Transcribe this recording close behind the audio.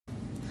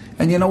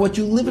And you know what?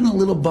 You live in a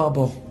little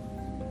bubble.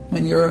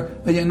 When you're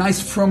a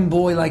nice frum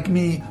boy like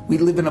me, we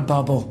live in a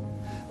bubble.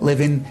 Live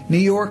in New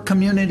York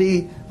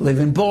community, live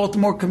in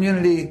Baltimore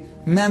community,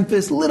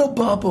 Memphis, little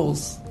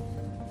bubbles.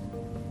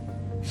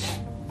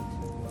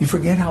 You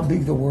forget how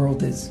big the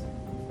world is.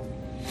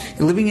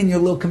 You're living in your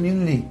little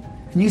community,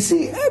 and you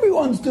see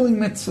everyone's doing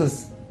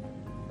mitzvahs.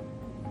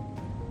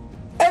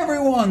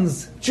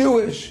 Everyone's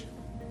Jewish.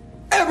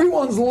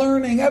 Everyone's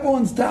learning.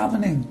 Everyone's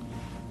davening.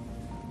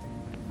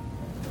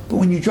 But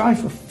when you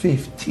drive for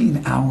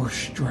 15 hours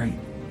straight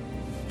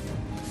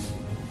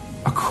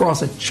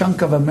across a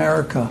chunk of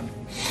America,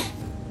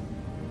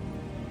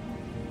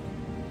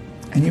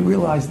 and you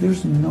realize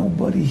there's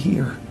nobody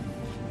here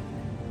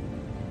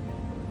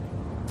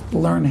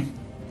learning.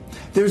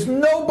 There's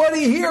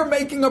nobody here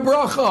making a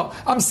bracha.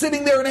 I'm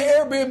sitting there in an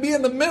Airbnb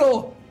in the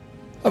middle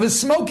of the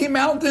Smoky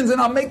Mountains,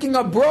 and I'm making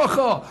a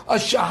bracha, a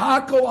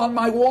shahakol on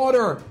my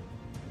water.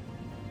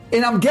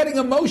 And I'm getting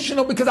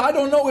emotional because I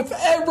don't know if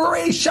ever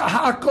a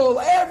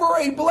shahakol, ever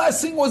a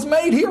blessing was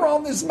made here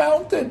on this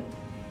mountain.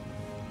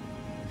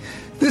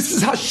 This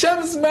is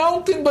Hashem's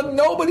mountain, but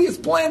nobody has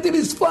planted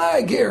his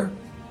flag here.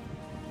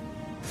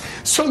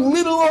 So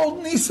little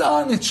old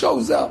Nissan, it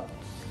shows up.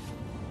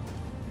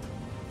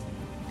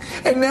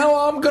 And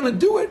now I'm going to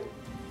do it.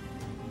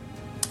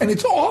 And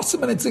it's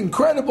awesome and it's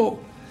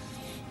incredible.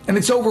 And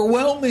it's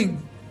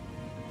overwhelming.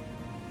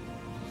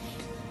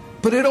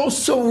 But it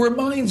also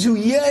reminds you,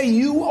 yeah,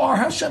 you are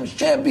Hashem's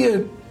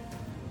champion.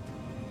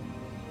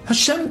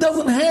 Hashem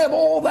doesn't have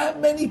all that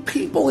many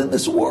people in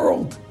this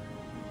world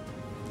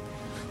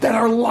that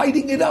are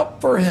lighting it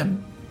up for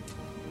him.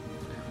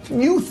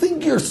 You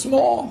think you're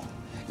small.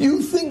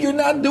 You think you're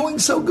not doing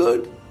so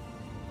good.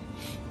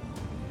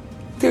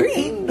 There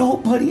ain't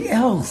nobody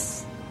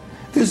else.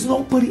 There's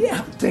nobody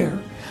out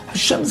there.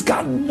 Hashem's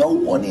got no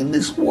one in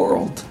this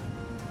world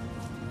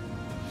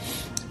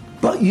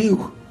but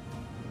you.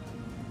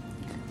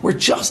 We're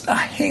just a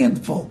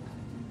handful.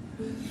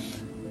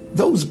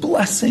 Those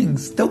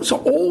blessings, those are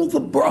all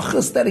the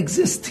brachas that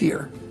exist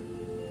here.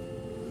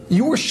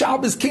 Your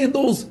Shabbos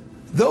candles,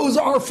 those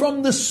are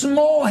from the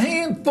small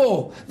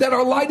handful that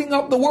are lighting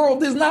up the world.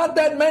 There's not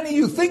that many.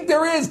 You think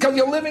there is because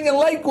you're living in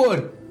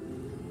Lakewood.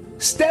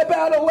 Step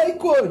out of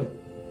Lakewood.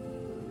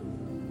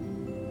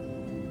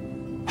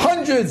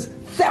 Hundreds,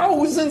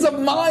 thousands of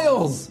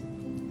miles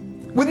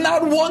with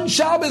not one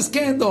Shabbos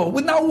candle,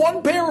 with not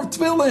one pair of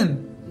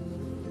tefillin.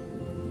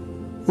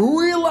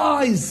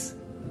 Realize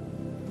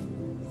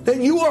that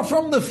you are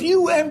from the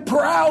few and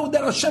proud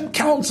that Hashem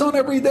counts on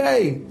every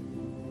day.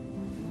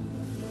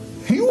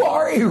 You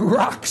are a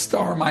rock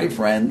star, my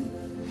friend.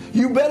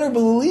 You better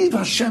believe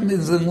Hashem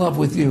is in love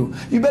with you.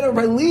 You better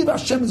believe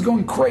Hashem is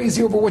going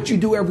crazy over what you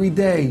do every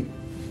day.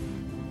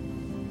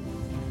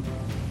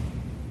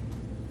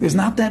 There's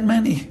not that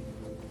many.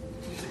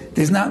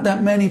 There's not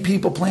that many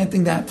people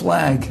planting that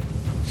flag.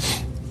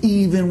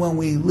 Even when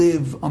we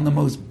live on the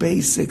most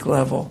basic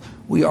level,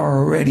 we are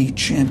already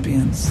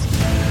champions.